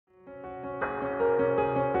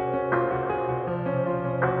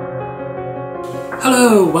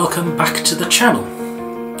Hello, welcome back to the channel.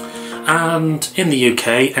 And in the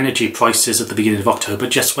UK, energy prices at the beginning of October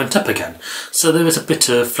just went up again. So there is a bit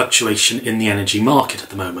of fluctuation in the energy market at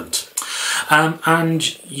the moment.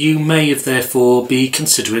 And you may therefore be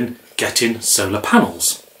considering getting solar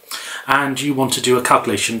panels. And you want to do a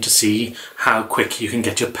calculation to see how quick you can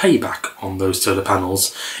get your payback on those solar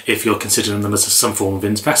panels if you're considering them as some form of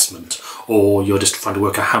investment, or you're just trying to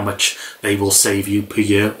work out how much they will save you per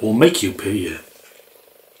year or make you per year.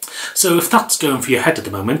 So if that's going for your head at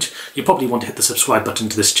the moment, you probably want to hit the subscribe button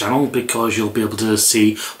to this channel, because you'll be able to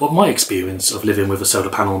see what my experience of living with a solar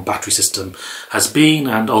panel and battery system has been,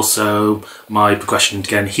 and also my progression into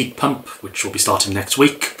getting a heat pump, which will be starting next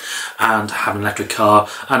week, and having an electric car,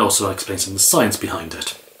 and also I'll explain some of the science behind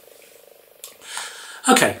it.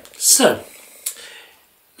 Okay, so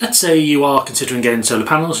let's say you are considering getting solar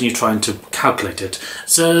panels and you're trying to calculate it.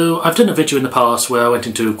 So I've done a video in the past where I went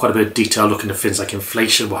into quite a bit of detail looking at things like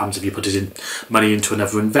inflation, what happens if you put money into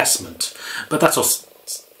another investment. But that also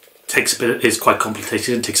is quite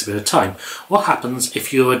complicated and takes a bit of time. What happens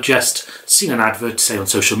if you're just seeing an advert, say on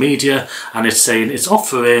social media, and it's saying it's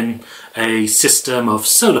offering a system of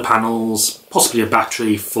solar panels, possibly a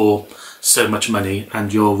battery for so much money,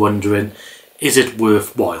 and you're wondering, is it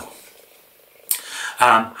worthwhile?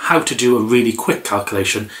 How to do a really quick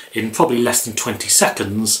calculation in probably less than 20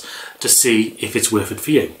 seconds to see if it's worth it for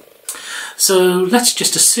you. So let's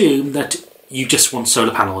just assume that you just want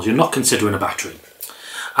solar panels, you're not considering a battery.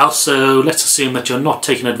 Also, let's assume that you're not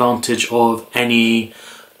taking advantage of any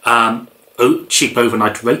cheap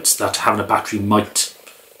overnight rates that having a battery might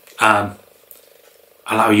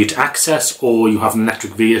allow you to access, or you have an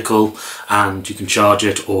electric vehicle and you can charge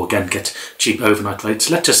it, or again get cheap overnight rates.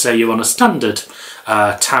 Let's just say you're on a standard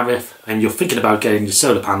tariff and you're thinking about getting your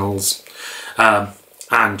solar panels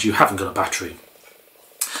and you haven't got a battery.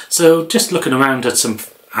 So just looking around at some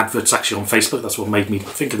adverts actually on Facebook, that's what made me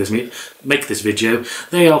think of this, make this video.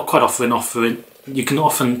 They are quite often offering, you can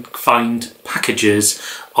often find packages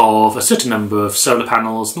of a certain number of solar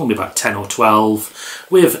panels, normally about 10 or 12,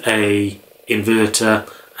 with a inverter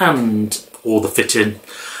and all the fitting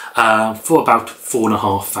for about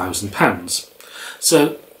 £4,500.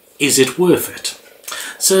 So is it worth it?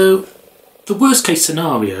 So the worst case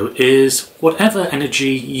scenario is whatever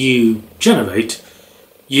energy you generate,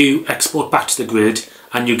 you export back to the grid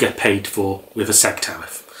and you get paid for with a seg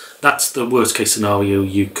tariff. That's the worst case scenario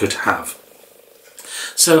you could have.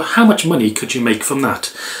 So how much money could you make from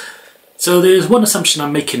that? So there's one assumption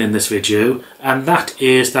I'm making in this video, and that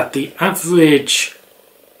is that the average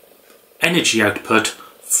energy output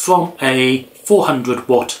from a 400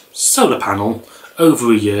 watt solar panel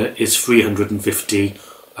over a year is 350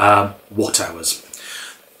 watt hours.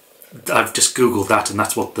 I've just googled that and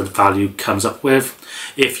that's what the value comes up with.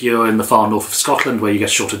 If you're in the far north of Scotland where you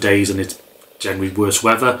get shorter days and it's generally worse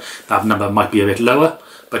weather, that number might be a bit lower,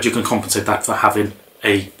 but you can compensate that for having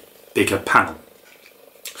a bigger panel.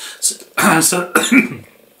 So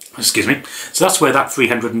excuse me. So that's where that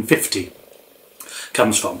 350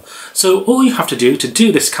 comes from. So all you have to do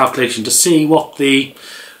this calculation to see what the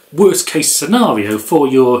worst case scenario for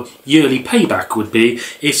your yearly payback would be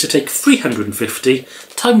is to take 350,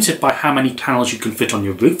 times it by how many panels you can fit on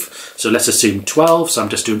your roof. So let's assume 12, so I'm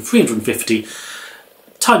just doing 350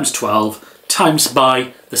 times 12 times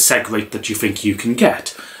by the seg rate that you think you can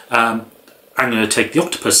get. I'm going to take the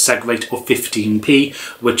Octopus seg rate of 15p,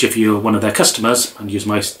 which if you're one of their customers, and use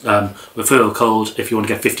my referral code if you want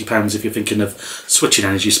to get £50 if you're thinking of switching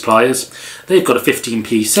energy suppliers, they've got a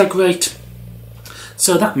 15p seg rate.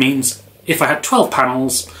 So that means if I had 12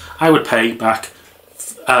 panels, I would pay back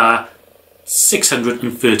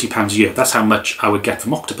 £630 a year. That's how much I would get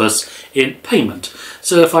from Octopus in payment.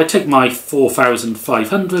 So if I take my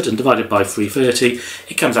 4,500 and divide it by 330,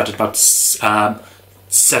 it comes out at about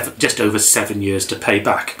just over 7 years to pay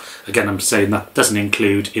back. Again, I'm saying that doesn't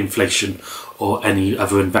include inflation or any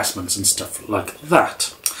other investments and stuff like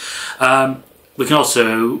that. We can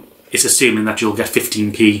also, it's assuming that you'll get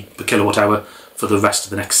 15p per kilowatt hour for the rest of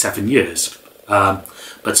the next 7 years.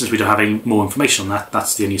 But since we don't have any more information on that,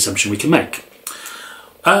 that's the only assumption we can make.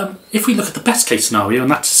 If we look at the best case scenario,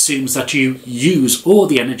 and that assumes that you use all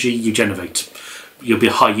the energy you generate, you'll be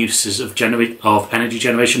high uses of energy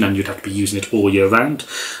generation and you'd have to be using it all year round.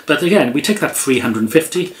 But again, we take that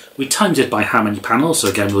 350, we times it by how many panels, so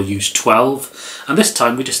again we'll use 12, and this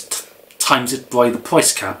time we just times it by the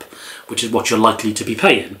price cap, which is what you're likely to be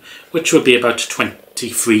paying, which would be about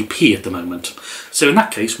 23p at the moment. So in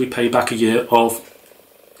that case we pay back a year of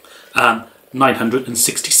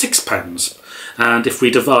 £966, and if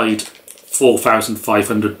we divide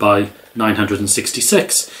 4,500 by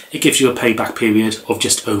 966, it gives you a payback period of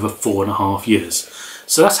just over 4.5 years.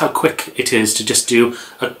 So that's how quick it is to just do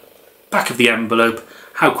a back of the envelope.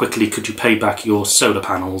 How quickly could you pay back your solar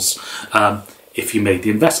panels if you made the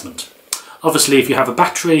investment? Obviously, if you have a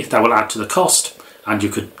battery, that will add to the cost, and you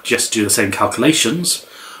could just do the same calculations,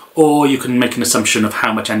 or you can make an assumption of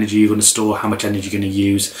how much energy you're going to store, how much energy you're going to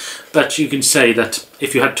use. But you can say that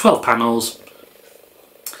if you had 12 panels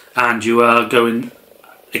and you are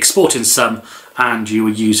exporting some and you were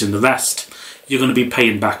using the rest, you're going to be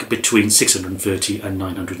paying back between £630 and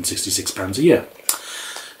 £966 a year.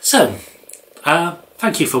 So,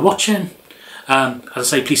 thank you for watching. As I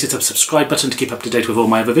say, please hit the subscribe button to keep up to date with all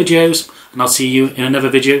my other videos, and I'll see you in another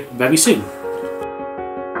video very soon.